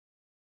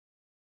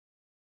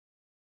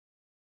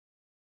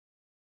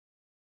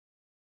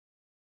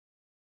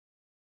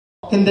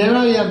And there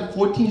I am,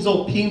 14 years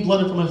old, peeing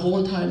blood for my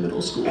whole entire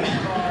middle school.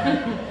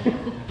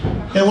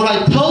 And when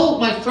I tell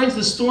my friends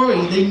the story,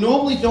 they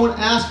normally don't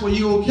ask, were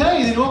you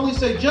okay? They normally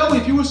say, Joey,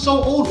 if you were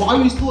so old, why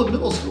are you still in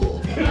middle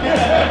school?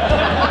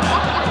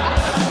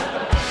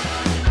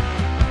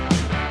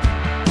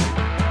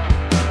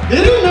 They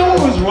didn't know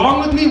what was wrong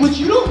with me, which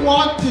you don't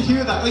want to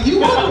hear that. Like, you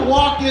want to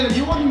walk in and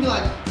you want to be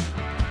like,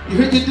 you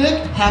hurt your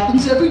dick?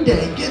 Happens every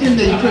day. Get in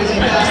there, you crazy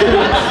bastard.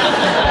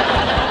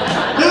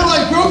 They're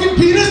like, broken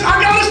penis? I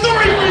got a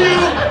story for you.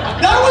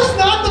 That was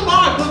not the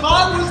vibe. The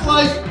vibe was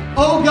like,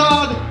 oh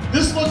God,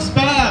 this looks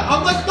bad.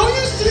 I'm like, don't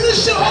you see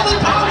this shit all the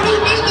time? What do you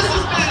mean this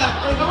is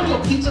bad? Like, I went to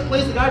a pizza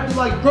place, the guy would be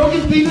like,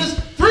 broken penis,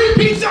 free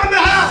pizza in the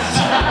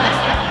house.